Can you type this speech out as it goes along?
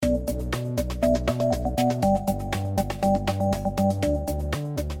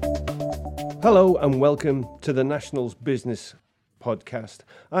Hello and welcome to the National's Business Podcast.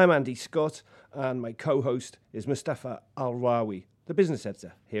 I'm Andy Scott and my co-host is Mustafa Al-Rawi, the business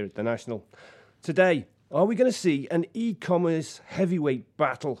editor here at the National. Today, are we going to see an e-commerce heavyweight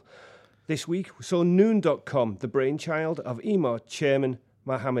battle? This week, we saw Noon.com, the brainchild of Emaar chairman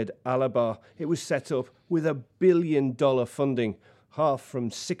Mohammed Alabar. It was set up with $1 billion funding, half from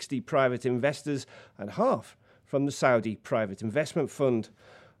 60 private investors and half from the Saudi Private Investment Fund.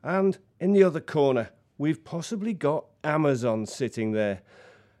 And in the other corner, we've possibly got Amazon sitting there.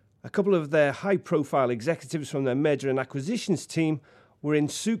 A couple of their high-profile executives from their merger and acquisitions team were in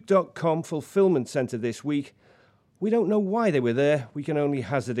Souq.com fulfillment center this week. We don't know why they were there. We can only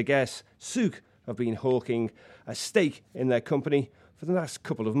hazard a guess. Souq have been hawking a stake in their company for the last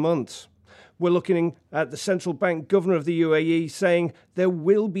couple of months. We're looking at the central bank governor of the UAE saying there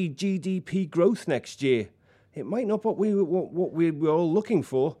will be GDP growth next year. It might not be what we were all looking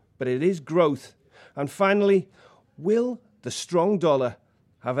for, but it is growth. And finally, will the strong dollar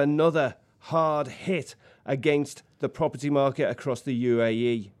have another hard hit against the property market across the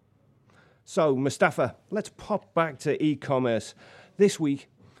UAE? So, Mustafa, let's pop back to e-commerce. This week,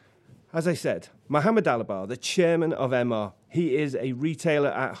 as I said, Mohammed Alabar, the chairman of Emaar, he is a retailer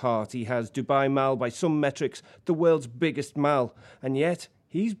at heart. He has Dubai Mall, by some metrics, the world's biggest mall, and yet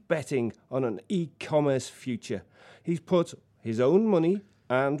he's betting on an e-commerce future. He's put his own money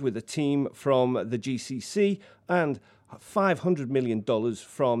and with a team from the GCC and $500 million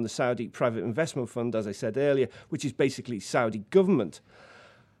from the Saudi Private Investment Fund, as I said earlier, which is basically Saudi government.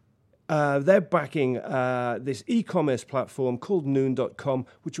 They're backing this e-commerce platform called Noon.com,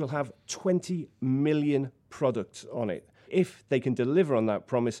 which will have 20 million products on it. If they can deliver on that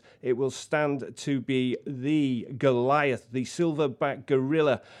promise, it will stand to be the Goliath, the silverback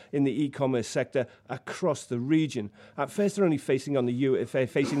gorilla in the e-commerce sector across the region. At first, they're only facing the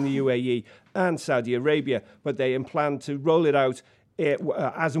UAE and Saudi Arabia, but they plan to roll it out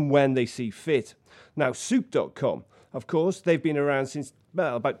as and when they see fit. Now, Souq.com, of course, they've been around since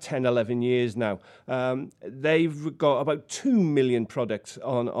about 10, 11 years now. They've got about 2 million products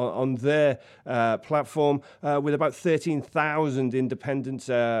on their platform with about 13,000 independent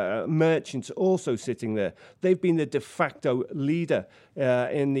merchants also sitting there. They've been the de facto leader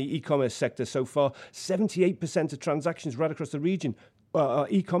in the e-commerce sector so far. 78% of transactions right across the region,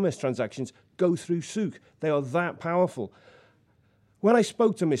 e-commerce transactions, go through Souq. They are that powerful. When I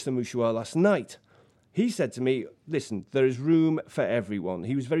spoke to Mr. Mouchouar last night, he said to me, listen, there is room for everyone.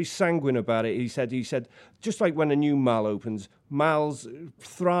 He was very sanguine about it. He said, just like when a new mall opens, malls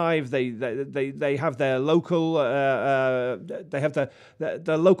thrive. They have their local, they have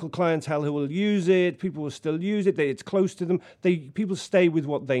the local clientele who will use it. People will still use it. It's close to them. People stay with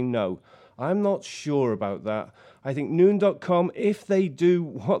what they know. I'm not sure about that. I think Noon.com, if they do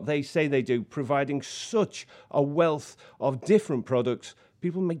what they say they do, providing such a wealth of different products,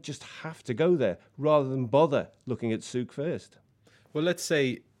 people may just have to go there rather than bother looking at Souq first. Well, let's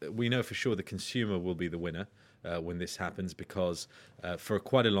say we know for sure the consumer will be the winner when this happens because for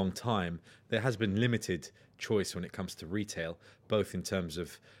quite a long time, there has been limited choice when it comes to retail, both in terms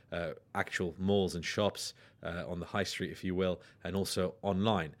of actual malls and shops on the high street, if you will, and also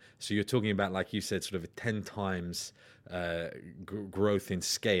online. So you're talking about, like you said, sort of a 10 times growth in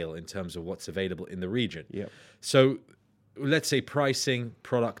scale in terms of what's available in the region. Yep. So let's say pricing,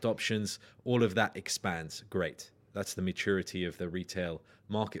 product options, all of that expands. Great. That's the maturity of the retail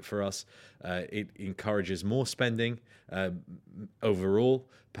market for us. It encourages more spending overall,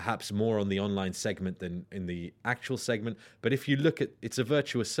 perhaps more on the online segment than in the actual segment. But if you look at, it's a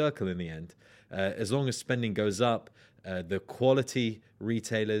virtuous circle in the end. As long as spending goes up, the quality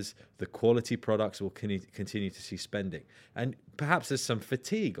retailers, the quality products will continue to see spending. And perhaps there's some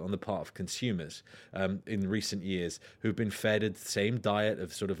fatigue on the part of consumers in recent years who've been fed the same diet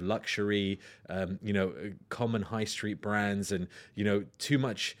of sort of luxury, common high street brands and, too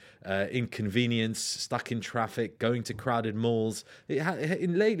much inconvenience, stuck in traffic, going to crowded malls.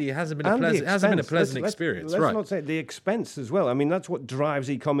 Lately, it hasn't been a pleasant experience. Let's not say the expense as well. I mean, that's what drives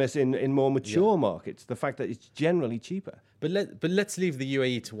e-commerce in more mature markets, the fact that it's generally cheaper. But let's leave the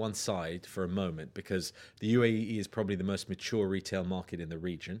UAE to one side for a moment, because the UAE is probably the most mature retail market in the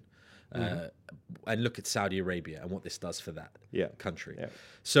region. And look at Saudi Arabia and what this does for that country. Yeah.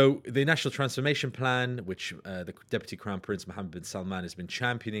 So the National Transformation Plan, which the Deputy Crown Prince Mohammed bin Salman has been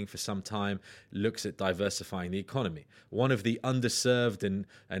championing for some time, looks at diversifying the economy. One of the underserved and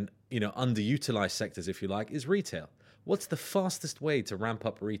underutilized sectors, if you like, is retail. What's the fastest way to ramp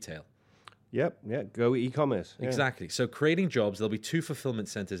up retail? Go e-commerce. Exactly. So creating jobs, there'll be 2 fulfillment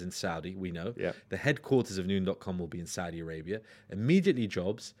centers in Saudi, we know. The headquarters of Noon.com will be in Saudi Arabia. Immediately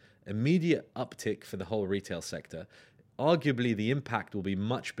jobs, immediate uptick for the whole retail sector. Arguably, the impact will be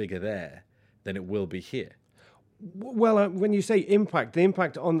much bigger there than it will be here. Well, when you say impact, the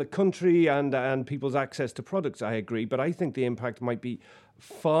impact on the country and people's access to products, I agree. But I think the impact might be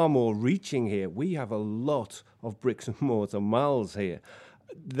far more reaching here. We have a lot of bricks and mortar malls here.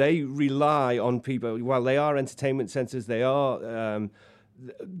 They rely on people. Well, they are entertainment centres. They are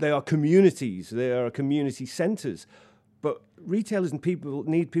communities. They are community centres. But retailers and people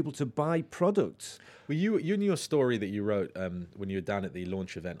need people to buy products. Well, you in your story that you wrote when you were down at the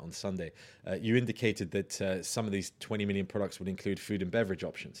launch event on Sunday, you indicated that some of these 20 million products would include food and beverage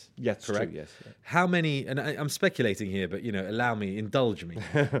options. Yes, correct. True, yes. Yeah. How many? And I'm speculating here, but indulge me.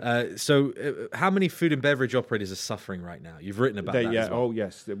 How many food and beverage operators are suffering right now? You've written about that. Yeah. As well. Oh,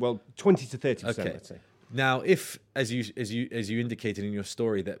 yes. Well, 20 to 30%. Okay. Let's say. Now, if, as you indicated in your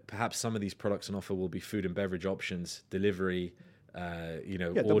story, that perhaps some of these products on offer will be food and beverage options, delivery,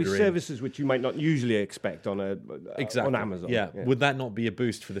 there'll ordering. be services which you might not usually expect on on Amazon. Yeah. Would that not be a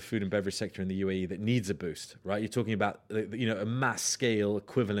boost for the food and beverage sector in the UAE that needs a boost? Right, you're talking about a mass scale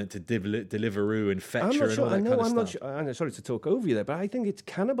equivalent to Deliveroo and Fetcher and all that kind of stuff. I'm sorry to talk over you there, but I think it's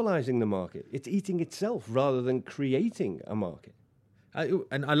cannibalizing the market. It's eating itself rather than creating a market.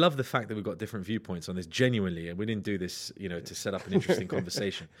 And I love the fact that we've got different viewpoints on this, genuinely, and we didn't do this, to set up an interesting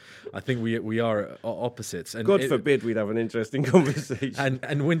conversation. I think we are opposites. And God forbid we'd have an interesting conversation.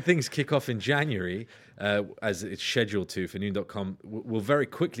 And when things kick off in January, as it's scheduled to for Noon.com, we'll very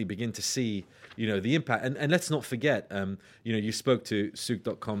quickly begin to see, the impact. And let's not forget, you spoke to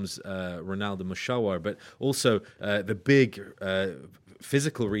Souk.com's Ronaldo Mushawar, but also the big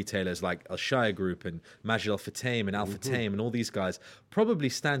physical retailers like Al Shaya Group and Majid Al Futtaim and Al Futtaim and all these guys probably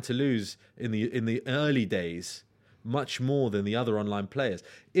stand to lose in the early days much more than the other online players.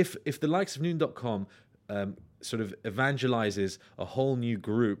 If the likes of Noon.com sort of evangelizes a whole new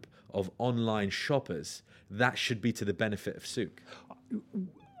group of online shoppers, that should be to the benefit of Souk.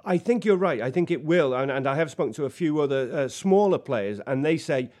 I think you're right. I think it will. And I have spoken to a few other smaller players, and they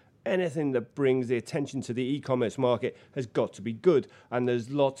say anything that brings the attention to the e-commerce market has got to be good. And there's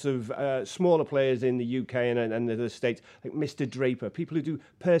lots of smaller players in the UK and the States, like Mr. Draper, people who do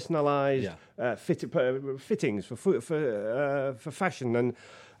personalised fittings for fashion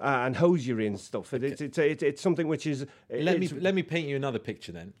and hosiery and stuff. Okay. It's something which is... Let me paint you another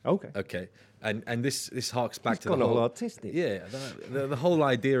picture then. Okay. And this harks back to the whole artistic. Yeah, the whole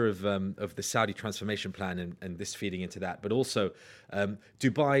idea of the Saudi transformation plan and this feeding into that, but also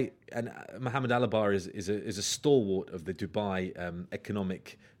Dubai, and Mohammed Alabar is a stalwart of the Dubai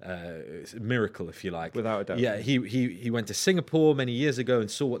economic miracle, if you like. Without a doubt. Yeah, he went to Singapore many years ago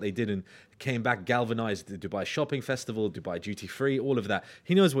and saw what they did and came back, galvanized the Dubai Shopping Festival, Dubai Duty Free, all of that.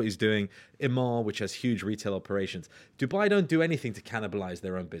 He knows what he's doing. Emaar, which has huge retail operations. Dubai don't do anything to cannibalize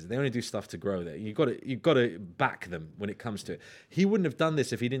their own business. They only do stuff to grow there. You've got to back them when it comes to it. He wouldn't have done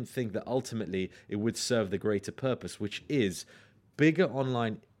this if he didn't think that ultimately it would serve the greater purpose, which is bigger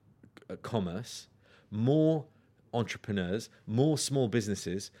online commerce, more entrepreneurs, more small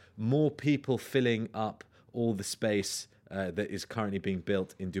businesses, more people filling up all the space that is currently being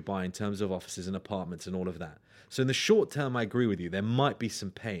built in Dubai in terms of offices and apartments and all of that. So in the short term, I agree with you. There might be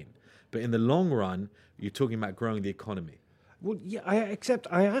some pain. But in the long run, you're talking about growing the economy. Well, yeah, I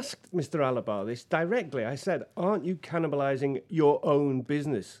asked Mr. Alabar this directly. I said, aren't you cannibalizing your own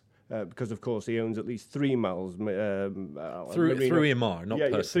business? Because, of course, he owns at least 3 malls. Through Emaar, not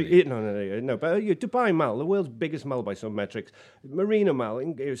personally. No. But Dubai Mall, the world's biggest mall by some metrics. Marina Mall,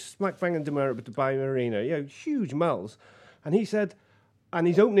 smack bang in Dubai Marina, huge malls. And he said, and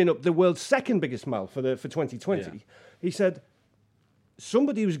he's opening up the world's second biggest mall for 2020. Yeah. He said,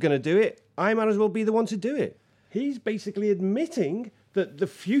 somebody who's going to do it, I might as well be the one to do it. He's basically admitting that the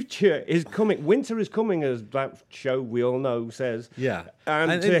future is coming. Winter is coming, as that show we all know says. Yeah.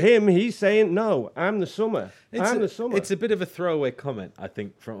 And to him, he's saying, no, I'm the summer. The summer. It's a bit of a throwaway comment, I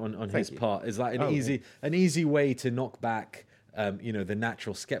think, on his part. It's like an easy way to knock back, the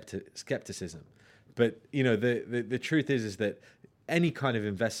natural skepticism. But, the truth is that any kind of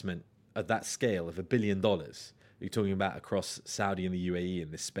investment at that scale of $1 billion you're talking about across Saudi and the UAE in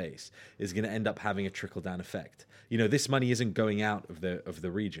this space is going to end up having a trickle-down effect. This money isn't going out of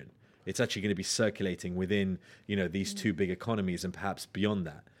the region. It's actually going to be circulating within, these two big economies and perhaps beyond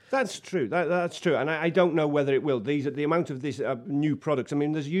that. That's true. That's true. And I don't know whether it will. The amount of these new products, I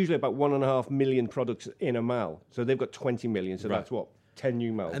mean, there's usually about 1.5 million products in a mall. So they've got 20 million. So that's what? 10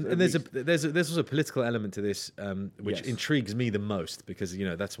 new mouths. And there's also a political element to this, which Yes. intrigues me the most, because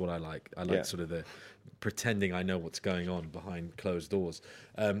that's what I like. I like Yeah. sort of the pretending I know what's going on behind closed doors.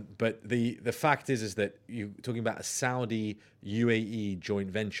 But the fact is that you're talking about a Saudi UAE joint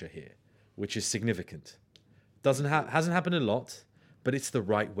venture here, which is significant. Hasn't happened a lot, but it's the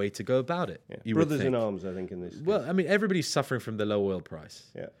right way to go about it. Yeah. You would Brothers in think. arms, I think, in this. Well, I mean, everybody's suffering from the low oil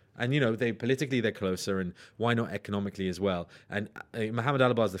price. Yeah. And, they politically, they're closer, and why not economically as well? And Mohammed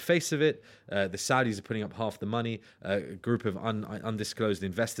Al Abbar is the face of it. The Saudis are putting up half the money. A group of undisclosed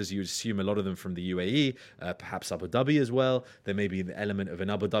investors, you would assume a lot of them from the UAE, perhaps Abu Dhabi as well. There may be the element of an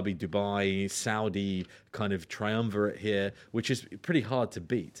Abu Dhabi, Dubai, Saudi kind of triumvirate here, which is pretty hard to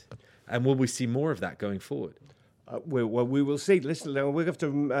beat. And will we see more of that going forward? We will see. Listen, we have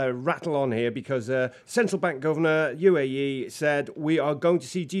to rattle on here because Central Bank Governor UAE said we are going to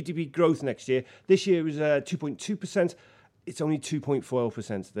see GDP growth next year. This year was 2.2%. It's only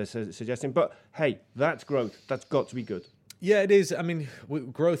 2.4%, they're suggesting. But hey, that's growth. That's got to be good. Yeah, it is. I mean,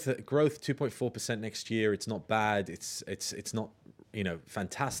 growth 2.4% next year. It's not bad. It's not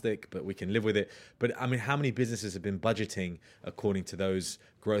fantastic, but we can live with it. But I mean, how many businesses have been budgeting according to those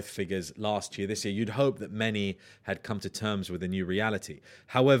growth figures last year, this year? You'd hope that many had come to terms with a new reality.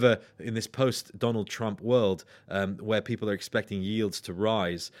 However, in this post-Donald Trump world, where people are expecting yields to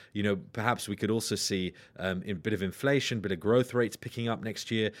rise, perhaps we could also see a bit of inflation, a bit of growth rates picking up next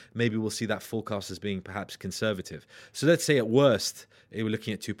year. Maybe we'll see that forecast as being perhaps conservative. So let's say at worst, we're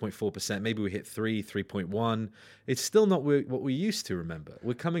looking at 2.4%. Maybe we hit 3.1. It's still not what we used to remember.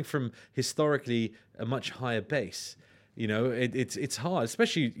 We're coming from historically a much higher base. It's hard,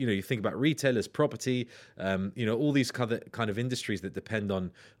 especially, you think about retailers, property, all these kind of industries that depend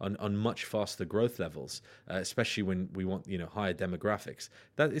on much faster growth levels, especially when we want, higher demographics.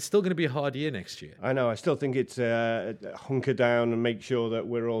 That it's still going to be a hard year next year. I know. I still think it's hunker down and make sure that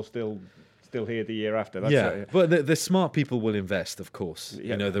we're all still here the year after. That's but the smart people will invest, of course.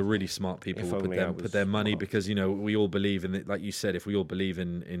 Yeah. The really smart people will put their money because, we all believe in it. Like you said, if we all believe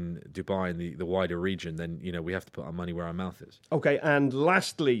in Dubai and the wider region, then, we have to put our money where our mouth is. Okay, and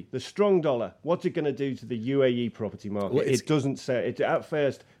lastly, the strong dollar. What's it going to do to the UAE property market? Well, it doesn't say it at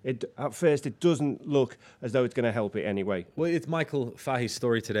first. It doesn't look as though it's going to help it anyway. Well, it's Michael Fahi's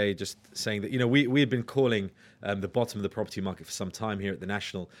story today, just saying that we had been calling the bottom of the property market for some time here at the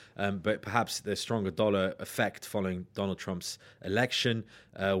National, but perhaps the stronger dollar effect following Donald Trump's election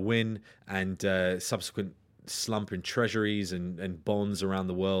win and subsequent slump in treasuries and bonds around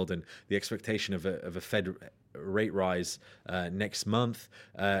the world, and the expectation of a Fed rate rise next month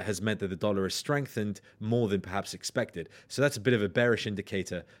has meant that the dollar has strengthened more than perhaps expected. So that's a bit of a bearish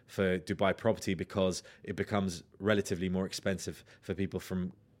indicator for Dubai property, because it becomes relatively more expensive for people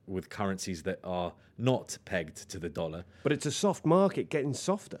with currencies that are not pegged to the dollar. But it's a soft market getting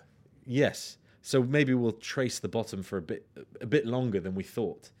softer. Yes. So maybe we'll trace the bottom for a bit longer than we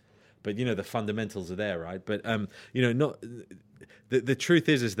thought. But, the fundamentals are there, right? But, not the truth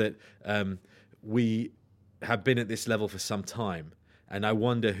is that we have been at this level for some time. And I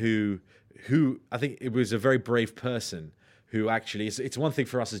wonder who I think it was a very brave person who actually, it's one thing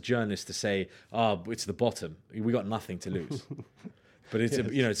for us as journalists to say, it's the bottom. We got nothing to lose. But it's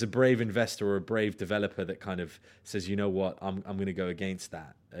it's a brave investor or a brave developer that kind of says, you know what, I'm going to go against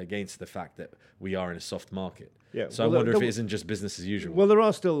the fact that we are in a soft market. Yeah. So I wonder if it isn't just business as usual. Well, there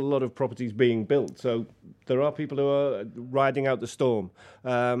are still a lot of properties being built, so there are people who are riding out the storm.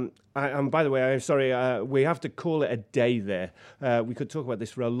 And by the way, I'm sorry, we have to call it a day there. We could talk about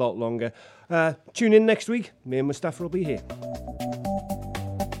this for a lot longer. Tune in next week. Me and Mustafa will be here.